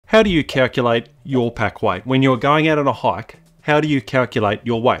How do you calculate your pack weight? When you're going out on a hike, how do you calculate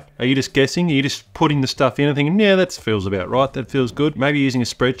your weight? Are you just guessing? Are you just putting the stuff in and thinking, yeah, that feels about right, that feels good? Maybe you're using a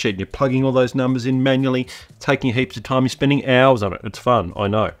spreadsheet and you're plugging all those numbers in manually, taking heaps of time, you're spending hours on it. It's fun, I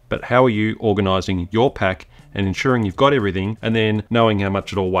know. But how are you organizing your pack and ensuring you've got everything and then knowing how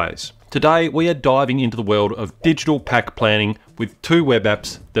much it all weighs? Today, we are diving into the world of digital pack planning with two web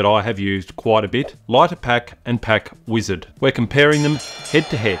apps that I have used quite a bit, LighterPack and PackWizard. We're comparing them head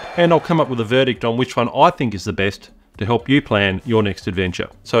to head, and I'll come up with a verdict on which one I think is the best to help you plan your next adventure.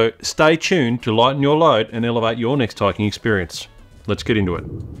 So stay tuned to lighten your load and elevate your next hiking experience. Let's get into it.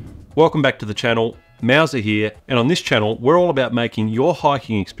 Welcome back to the channel. Mauser here, and on this channel we're all about making your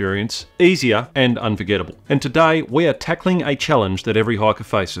hiking experience easier and unforgettable. And today we are tackling a challenge that every hiker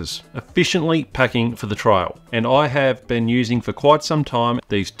faces, efficiently packing for the trail. And I have been using for quite some time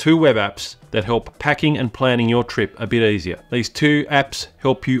these two web apps that help packing and planning your trip a bit easier. These two apps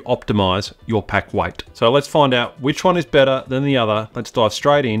help you optimize your pack weight. So let's find out which one is better than the other. Let's dive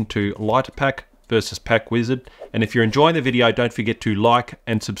straight into LighterPack versus PackWizard. And if you're enjoying the video, don't forget to like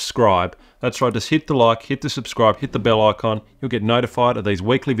and subscribe. That's right, just hit the like, hit the subscribe, hit the bell icon. You'll get notified of these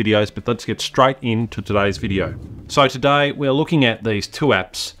weekly videos, but let's get straight into today's video. So today we're looking at these two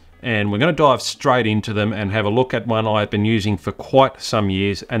apps and we're going to dive straight into them and have a look at one I've been using for quite some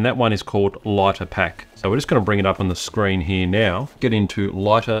years, and that one is called LighterPack. So we're just going to bring it up on the screen here now. Get into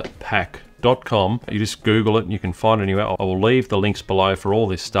LighterPack.com. You just Google it and you can find it anywhere. I will leave the links below for all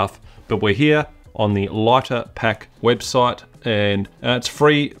this stuff, but we're here on the LighterPack website, and it's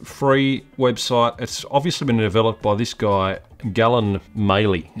free website. It's obviously been developed by this guy, Galen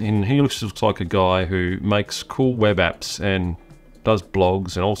Maley, and he looks like a guy who makes cool web apps and does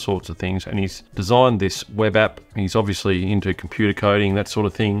blogs and all sorts of things, and he's designed this web app. He's obviously into computer coding, that sort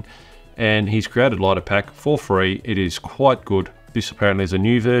of thing, and he's created LighterPack for free. It is quite good. This apparently is a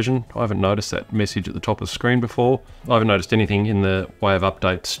new version. I haven't noticed that message at the top of the screen before. I haven't noticed anything in the way of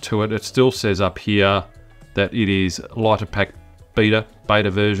updates to it. It still says up here that it is LighterPack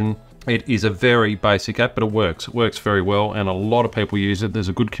beta version. It is a very basic app, but it works. It works very well, and a lot of people use it. There's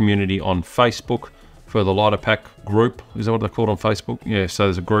a good community on Facebook for the LighterPack group. Is that what they're called on Facebook? Yeah, so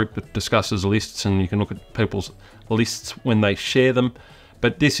there's a group that discusses lists, and you can look at people's lists when they share them.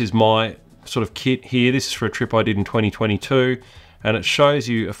 But this is my sort of kit here. This is for a trip I did in 2022, and it shows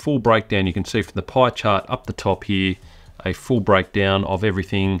you a full breakdown. You can see from the pie chart up the top here, a full breakdown of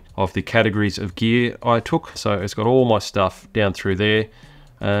everything, of the categories of gear I took. So it's got all my stuff down through there,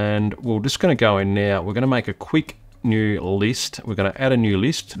 and we're just going to go in now. We're going to make a quick new list. We're going to add a new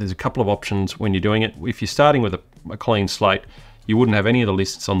list. There's a couple of options when you're doing it. If you're starting with a clean slate, you wouldn't have any of the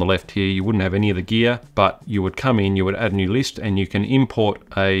lists on the left here. You wouldn't have any of the gear, but you would come in, you would add a new list, and you can import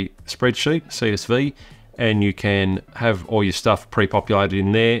a spreadsheet, CSV, and you can have all your stuff pre-populated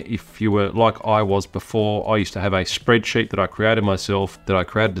in there. If you were like I was before, I used to have a spreadsheet that I created myself, that I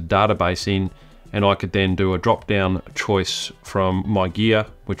created a database in, and I could then do a drop-down choice from my gear,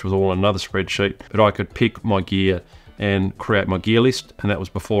 which was all another spreadsheet, but I could pick my gear and create my gear list, and that was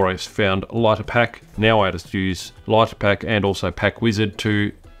before I found LighterPack. Now I just use LighterPack and also PackWizard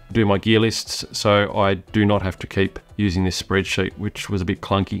to do my gear lists, so I do not have to keep using this spreadsheet, which was a bit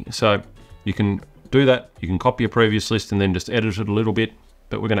clunky. So you can do that. You can copy a previous list and then just edit it a little bit,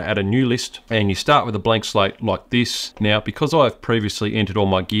 but we're going to add a new list, and you start with a blank slate like this. Now, because I've previously entered all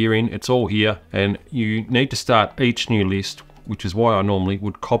my gear in, it's all here, and you need to start each new list, which is why I normally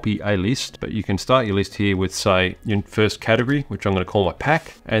would copy a list. But you can start your list here with, say, your first category, which I'm going to call my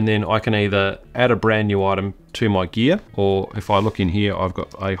pack, and then I can either add a brand new item to my gear, or if I look in here, I've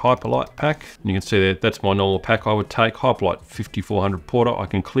got a Hyperlight pack, and you can see there, that's my normal pack I would take, Hyperlight 5400 Porter. I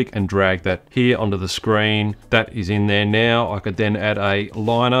can click and drag that here onto the screen. That is in there now. I could then add a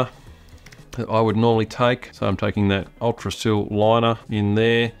liner that I would normally take. So I'm taking that Ultra Seal liner in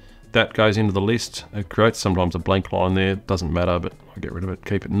there. That goes into the list. It creates sometimes a blank line there, doesn't matter, but I get rid of it,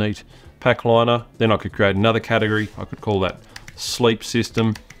 keep it neat. Pack liner, then I could create another category. I could call that sleep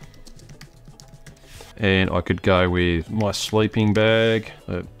system. And I could go with my sleeping bag,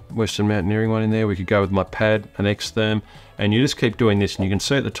 a Western Mountaineering one in there. We could go with my pad, an X-Therm, and you just keep doing this, and you can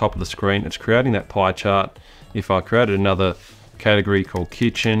see at the top of the screen, it's creating that pie chart. If I created another category called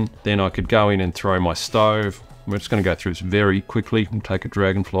kitchen, then I could go in and throw my stove. We're just going to go through this very quickly. We'll take a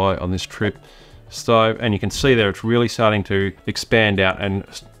Dragonfly on this trip. Stove, and you can see there it's really starting to expand out and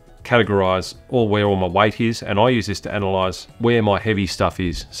categorize where all my weight is, and I use this to analyze where my heavy stuff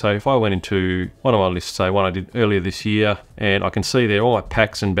is. So if I went into one of my lists, say one I did earlier this year, and I can see there all my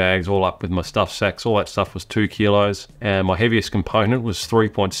packs and bags all up with my stuff sacks, all that stuff was 2 kilos, and my heaviest component was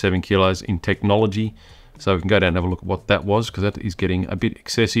 3.7 kilos in technology. So we can go down and have a look at what that was, because that is getting a bit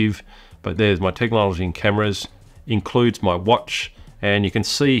excessive. But there's my technology and cameras, includes my watch. And you can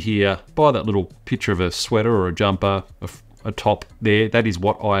see here by that little picture of a sweater or a jumper, a top there, that is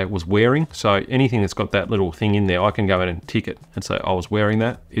what I was wearing. So anything that's got that little thing in there, I can go in and tick it and say I was wearing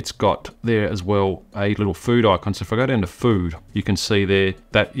that. It's got there as well a little food icon. So if I go down to food, you can see there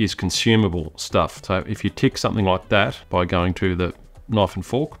that is consumable stuff. So if you tick something like that by going to the knife and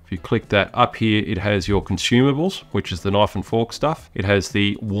fork, if you click that up here, it has your consumables, which is the knife and fork stuff. It has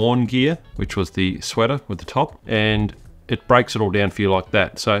the worn gear, which was the sweater with the top, and it breaks it all down for you like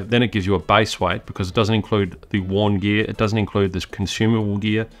that. So then it gives you a base weight, because it doesn't include the worn gear, it doesn't include this consumable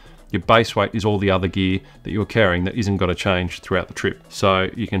gear. Your base weight is all the other gear that you're carrying that isn't going to change throughout the trip. So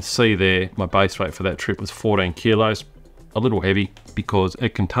you can see there, my base weight for that trip was 14 kilos, a little heavy, because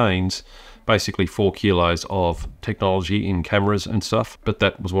it contains basically 4 kilos of technology in cameras and stuff, but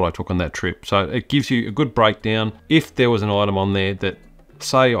that was what I took on that trip. So it gives you a good breakdown. If there was an item on there that,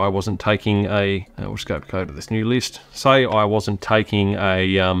 say I wasn't taking a, we'll just go to this new list. Say I wasn't taking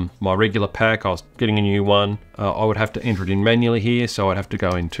a my regular pack, I was getting a new one. I would have to enter it in manually here. So I'd have to go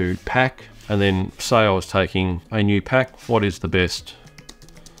into pack, and then say I was taking a new pack. What is the best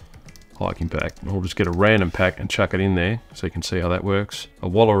hiking pack? I'll just get a random pack and chuck it in there so you can see how that works. A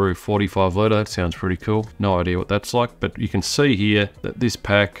Wallaroo 45 litre, that sounds pretty cool. No idea what that's like, but you can see here that this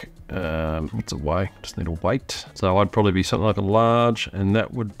pack, what's a weigh? Just need a weight. So I'd probably be something like a large, and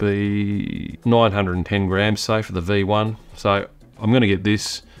that would be 910 grams, say, for the V1. So I'm going to get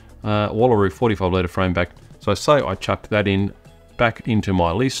this Wallaroo 45 litre frame back. So say I chucked that in back into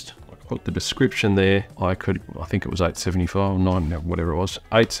my list. I put the description there. I think it was 875 or 9, whatever it was,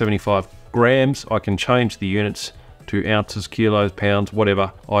 875 grams. I can change the units to ounces, kilos, pounds,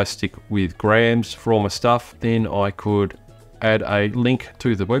 whatever. I stick with grams for all my stuff. Then I could add a link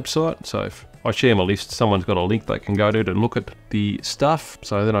to the website. So if I share my list, someone's got a link they can go to look at the stuff.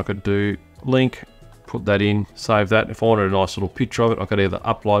 So then I could do link, put that in, save that. If I wanted a nice little picture of it, I could either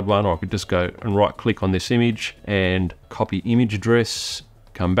upload one, or I could just go and right click on this image and copy image address,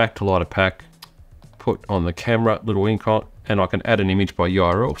 come back to LighterPack, put on the camera, little icon, and I can add an image by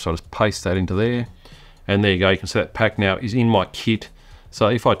URL. So I just paste that into there. And there you go. You can see that pack now is in my kit. So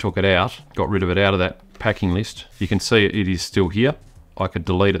if I took it out, got rid of it out of that packing list, you can see it is still here. I could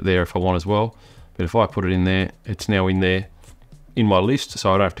delete it there if I want as well, but if I put it in there, it's now in there in my list,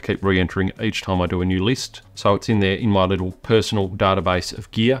 so I don't have to keep re-entering each time I do a new list. So it's in there in my little personal database of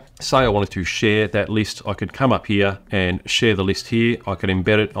gear. Say I wanted to share that list, I could come up here and share the list here. I could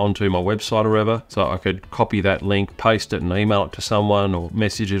embed it onto my website or wherever. So I could copy that link, paste it and email it to someone, or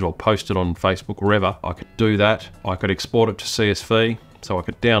message it or post it on Facebook or wherever. I could do that. I could export it to CSV, so I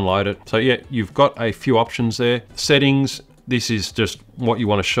could download it. So yeah, you've got a few options there. Settings, this is just what you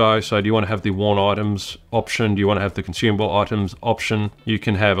want to show. So do you want to have the worn items option? Do you want to have the consumable items option? You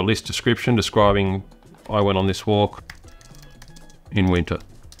can have a list description describing, I went on this walk in winter,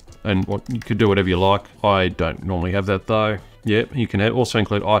 and what you could do whatever you like. I don't normally have that though. Yeah, you can also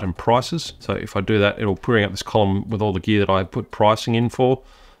include item prices. So if I do that, it'll bring up this column with all the gear that I put pricing in for.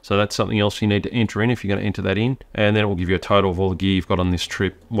 So that's something else you need to enter in if you're going to enter that in. And then it will give you a total of all the gear you've got on this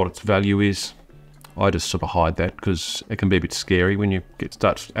trip, what its value is. I just sort of hide that because it can be a bit scary when you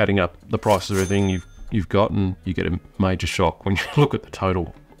start adding up the price of everything you've got, and you get a major shock when you look at the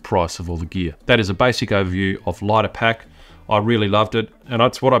total price of all the gear. That is a basic overview of LighterPack. I really loved it, and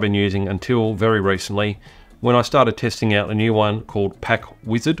that's what I've been using until very recently, when I started testing out a new one called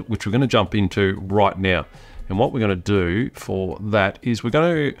PackWizard, which we're going to jump into right now. And what we're going to do for that is we'll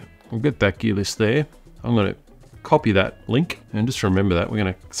get that gear list there. I'm going to copy that link, and just remember that we're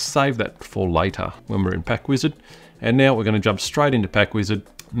going to save that for later when we're in PackWizard. And now we're going to jump straight into PackWizard.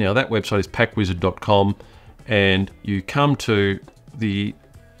 Now that website is packwizard.com, and you come to the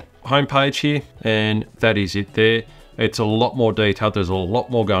homepage here, and that is it there. It's a lot more detailed. There's a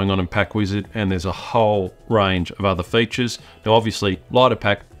lot more going on in PackWizard, and there's a whole range of other features. Now obviously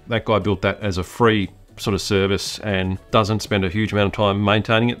LighterPack, that guy built that as a free sort of service and doesn't spend a huge amount of time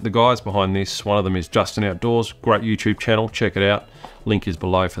maintaining it. The guys behind this, one of them is Justin Outdoors, great YouTube channel, check it out. Link is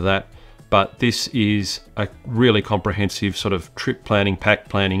below for that. But this is a really comprehensive sort of trip planning, pack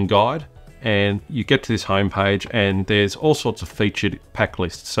planning guide. And you get to this homepage and there's all sorts of featured pack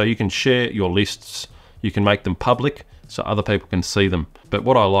lists. So you can share your lists, you can make them public so other people can see them. But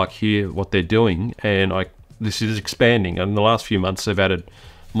what I like here, what they're doing, and this is expanding. In the last few months, they've added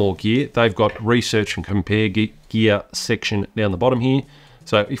more gear. They've got research and compare gear section down the bottom here.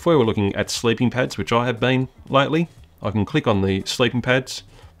 So if we were looking at sleeping pads, which I have been lately, I can click on the sleeping pads.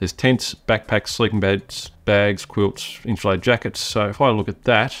 There's tents, backpacks, sleeping pads, bags, quilts, insulated jackets. So if I look at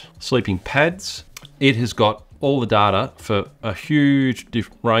that, sleeping pads, it has got all the data for a huge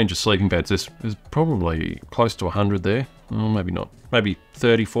range of sleeping pads. There's probably close to 100 there. Well, maybe not, maybe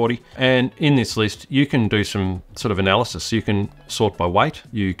 30, 40. And in this list, you can do some sort of analysis. You can sort by weight.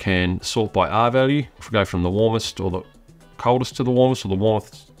 You can sort by R value. If we go from the warmest or the coldest to the warmest, or the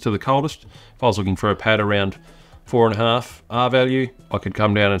warmest to the coldest. If I was looking for a pad around 4.5 R value, I could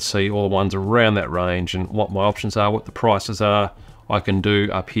come down and see all the ones around that range and what my options are, what the prices are. I can do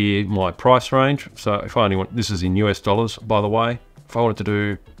up here my price range. So if I only want, this is in US dollars, by the way. If I wanted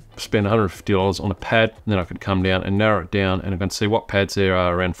to spend $150 on a pad, then I could come down and narrow it down, and I can see what pads there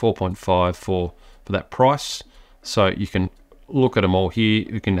are around 4.5 for that price. So you can look at them all here.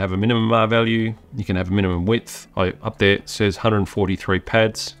 You can have a minimum R value, you can have a minimum width. Up there it says 143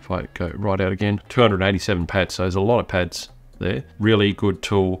 pads. If I go right out again, 287 pads. So there's a lot of pads there. Really good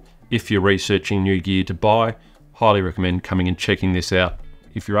tool if you're researching new gear to buy. Highly recommend coming and checking this out.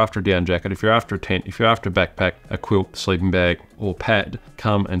 If you're after a down jacket, if you're after a tent, if you're after a backpack, a quilt, sleeping bag, or pad,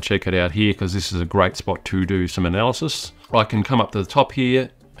 come and check it out here, because this is a great spot to do some analysis. I can come up to the top here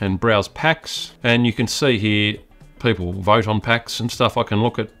and browse packs, and you can see here people vote on packs and stuff. I can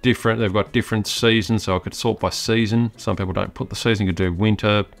look at they've got different seasons, so I could sort by season. Some people don't put the season, you could do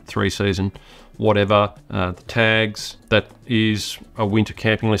winter, 3 season, whatever. The tags, that is a winter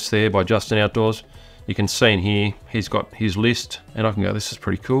camping list there by Justin Outdoors. You can see in here, he's got his list, and I can go, this is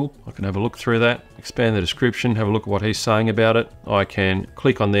pretty cool. I can have a look through that, expand the description, have a look at what he's saying about it. I can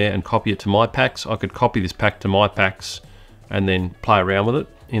click on there and copy it to my packs. I could copy this pack to my packs and then play around with it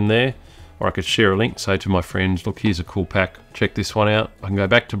in there. Or I could share a link, say to my friends, look, here's a cool pack, check this one out. I can go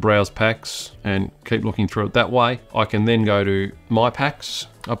back to browse packs and keep looking through it that way. I can then go to my packs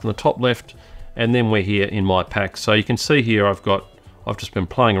up in the top left, and then we're here in my packs. So you can see here I've just been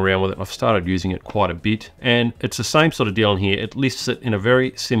playing around with it. I've started using it quite a bit, and it's the same sort of deal in here. It lists it in a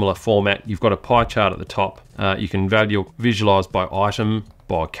very similar format. You've got a pie chart at the top. You can visualize by item,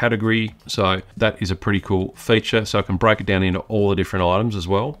 by category. So that is a pretty cool feature. So I can break it down into all the different items as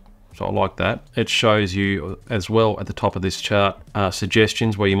well. So I like that. It shows you as well at the top of this chart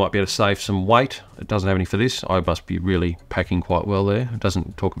suggestions where you might be able to save some weight. It doesn't have any for this. I must be really packing quite well there. It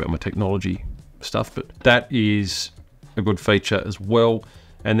doesn't talk about my technology stuff, but that is a good feature as well.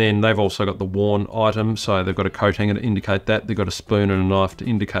 And then they've also got the worn item, so they've got a coat hanger to indicate that. They've got a spoon and a knife to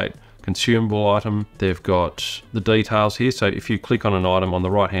indicate consumable item. They've got the details here, so if you click on an item on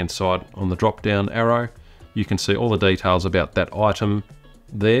the right hand side on the drop down arrow, you can see all the details about that item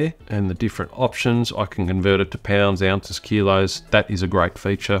there and the different options. I can convert it to pounds, ounces, kilos. That is a great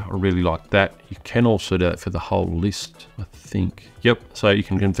feature. I really like that. You can also do that for the whole list, I think. Yep, so you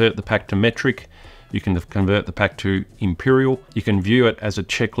can convert the pack to metric. You can convert the pack to imperial. You can view it as a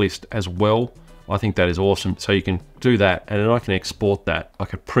checklist as well. I think that is awesome. So you can do that, and then I can export that. I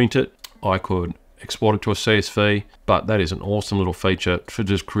could print it, I could export it to a CSV, but that is an awesome little feature for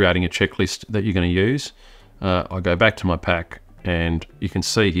just creating a checklist that you're going to use. I go back to my pack, and you can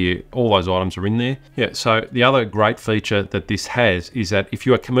see here all those items are in there. Yeah, so the other great feature that this has is that if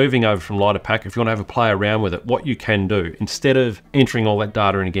you are moving over from LighterPack, if you want to have a play around with it, what you can do, instead of entering all that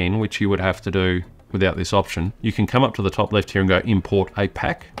data in again, which you would have to do without this option, you can come up to the top left here and go import a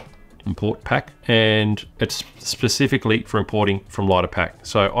pack, import pack, and it's specifically for importing from LighterPack.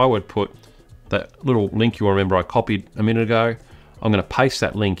 So I would put that little link you remember I copied a minute ago. I'm going to paste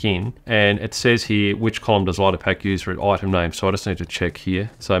that link in, and it says here which column does LighterPack use for item name. So I just need to check here.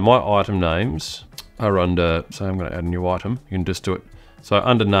 So my item names are under, so I'm going to add a new item. You can just do it. So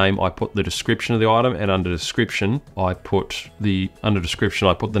under name, I put the description of the item, and under description, I put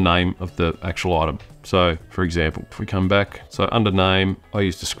the name of the actual item. So for example, if we come back, so under name, I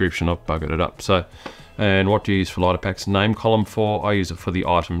use description, I've buggered it up. So, and what do you use for LighterPack's name column for? I use it for the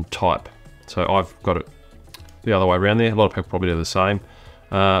item type. So I've got it the other way around there. A lot of people probably do the same,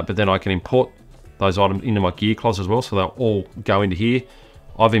 but then I can import those items into my gear closet as well, so they'll all go into here.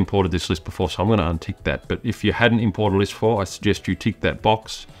 I've imported this list before, so I'm going to untick that, but if you hadn't imported a list before, I suggest you tick that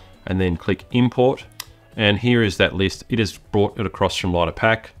box and then click import, and here is that list. It has brought it across from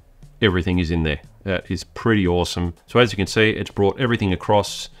LighterPack. Everything is in there. That is pretty awesome. So as you can see, it's brought everything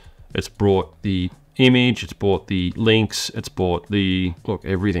across. It's brought the image, it's brought the links, it's brought the, look,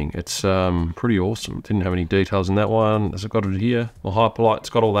 everything. It's pretty awesome. Didn't have any details in that one. As I've got it here, my hyperlight's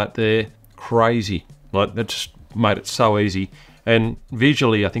got all that there. Crazy. Like, that just made it so easy. And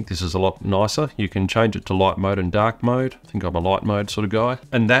visually, I think this is a lot nicer. You can change it to light mode and dark mode. I think I'm a light mode sort of guy.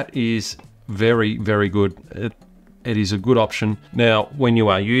 And that is very, very good. It is a good option. Now, when you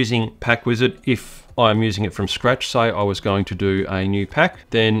are using PackWizard, if I'm using it from scratch, say I was going to do a new pack,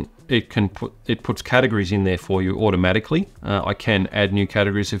 then it puts categories in there for you automatically. I can add new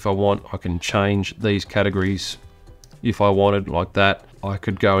categories if I want. I can change these categories if I wanted, like that. I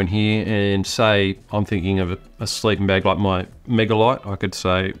could go in here and say I'm thinking of a sleeping bag like my Mega Light. I could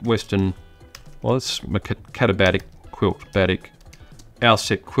say Western, well, it's my Katabatic quilt. Batic Owl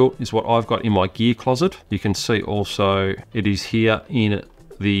Set quilt is what I've got in my gear closet. You can see also it is here in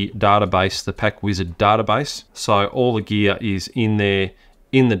the database, the PackWizard database. So all the gear is in there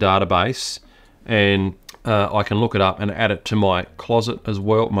in the database, and I can look it up and add it to my closet as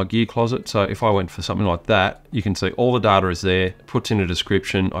well, my gear closet. So if I went for something like that, you can see all the data is there, puts in a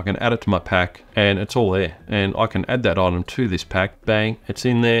description, I can add it to my pack, and it's all there. And I can add that item to this pack, bang, it's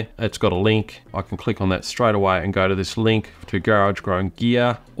in there, it's got a link. I can click on that straight away and go to this link to Garage Grown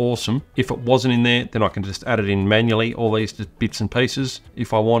Gear. Awesome. If it wasn't in there, then I can just add it in manually, all these bits and pieces,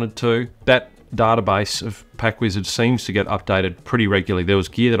 if I wanted to. That database of PackWizard seems to get updated pretty regularly. There was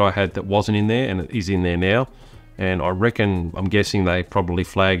gear that I had that wasn't in there, and it is in there now. And I'm guessing they probably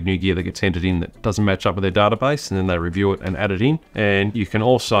flag new gear that gets entered in that doesn't match up with their database, and then they review it and add it in. And you can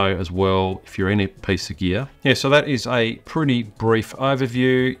also, as well, if you're in a piece of gear. Yeah, so that is a pretty brief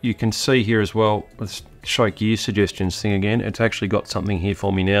overview. You can see here as well, let's show gear suggestions thing again. It's actually got something here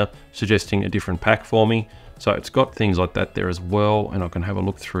for me now, suggesting a different pack for me. So it's got things like that there as well, and I can have a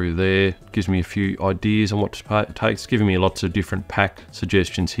look through there. It gives me a few ideas on what to take. It's giving me lots of different pack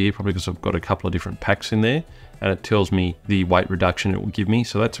suggestions here, probably because I've got a couple of different packs in there, and it tells me the weight reduction it will give me.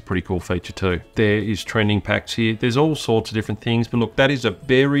 So that's a pretty cool feature too. There is trending packs here. There's all sorts of different things, but look, that is a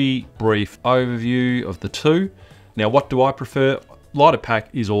very brief overview of the two. Now, what do I prefer? LighterPack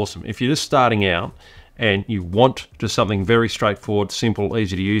is awesome. If you're just starting out and you want just something very straightforward, simple,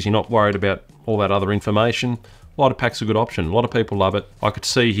 easy to use, you're not worried about all that other information, LighterPack's a good option. A lot of people love it. I could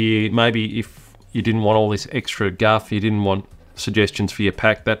see here, maybe if you didn't want all this extra guff, you didn't want suggestions for your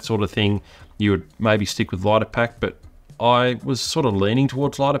pack, that sort of thing, you would maybe stick with LighterPack, but I was sort of leaning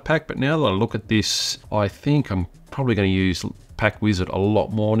towards LighterPack, but now that I look at this, I think I'm probably going to use PackWizard a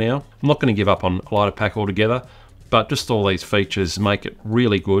lot more now. I'm not going to give up on LighterPack altogether, but just all these features make it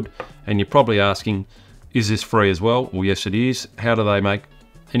really good. And you're probably asking, is this free as well? Well, yes, it is. How do they make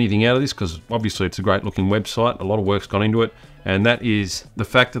anything out of this? Because obviously it's a great looking website, a lot of work's gone into it, and that is the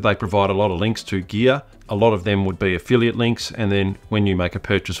fact that they provide a lot of links to gear. A lot of them would be affiliate links, and then when you make a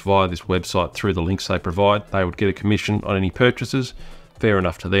purchase via this website through the links they provide, they would get a commission on any purchases. Fair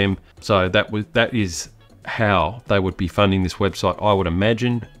enough to them. So that is how they would be funding this website, I would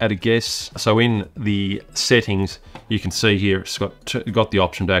imagine, at a guess. So in the settings, you can see here it's got the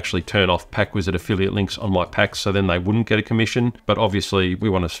option to actually turn off PackWizard affiliate links on my packs, so then they wouldn't get a commission. But obviously we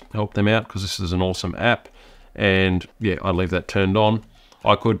want to help them out because this is an awesome app, and yeah, I leave that turned on.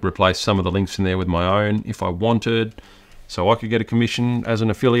 I could replace some of the links in there with my own if I wanted, so I could get a commission as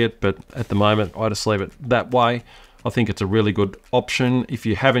an affiliate, but at the moment I just leave it that way. I think it's a really good option. If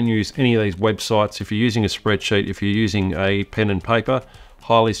you haven't used any of these websites, if you're using a spreadsheet, if you're using a pen and paper,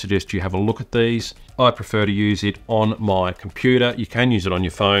 highly suggest you have a look at these. I prefer to use it on my computer. You can use it on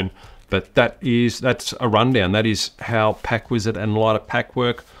your phone, but that's a rundown. That is how PackWizard and LighterPack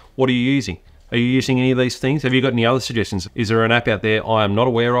work. What are you using? Are you using any of these things? Have you got any other suggestions? Is there an app out there I am not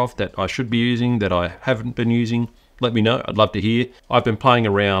aware of that I should be using, that I haven't been using? Let me know, I'd love to hear. I've been playing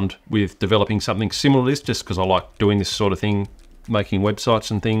around with developing something similar to this just because I like doing this sort of thing, making websites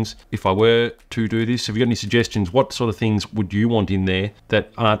and things. If I were to do this, have you got any suggestions? What sort of things would you want in there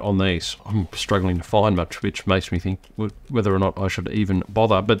that aren't on these? I'm struggling to find much, which makes me think whether or not I should even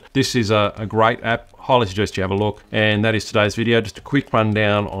bother. But this is a great app. Highly suggest you have a look. And that is today's video. Just a quick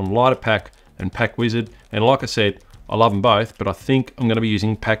rundown on LighterPack and PackWizard. And like I said, I love them both, but I think I'm going to be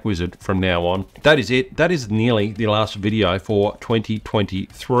using PackWizard from now on. That is it. That is nearly the last video for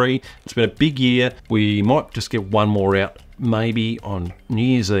 2023. It's been a big year. We might just get one more out, maybe on New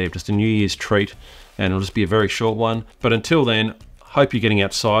Year's Eve, just a New Year's treat, and it'll just be a very short one. But until then, hope you're getting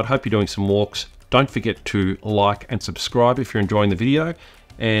outside, hope you're doing some walks. Don't forget to like and subscribe if you're enjoying the video,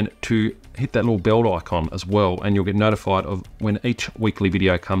 and to hit that little bell icon as well, and you'll get notified of when each weekly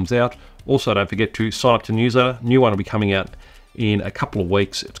video comes out. Also, don't forget to sign up to the newsletter. New one will be coming out in a couple of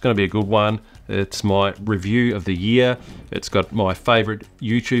weeks. It's going to be a good one. It's my review of the year. It's got my favorite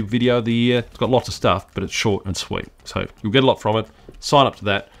YouTube video of the year. It's got lots of stuff, but it's short and sweet. So you'll get a lot from it. Sign up to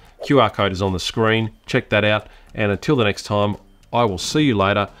that. QR code is on the screen. Check that out. And until the next time, I will see you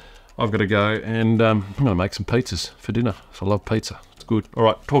later. I've got to go, and I'm going to make some pizzas for dinner. So I love pizza. It's good. All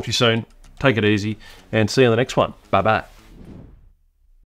right, talk to you soon. Take it easy, and see you in the next one. Bye-bye.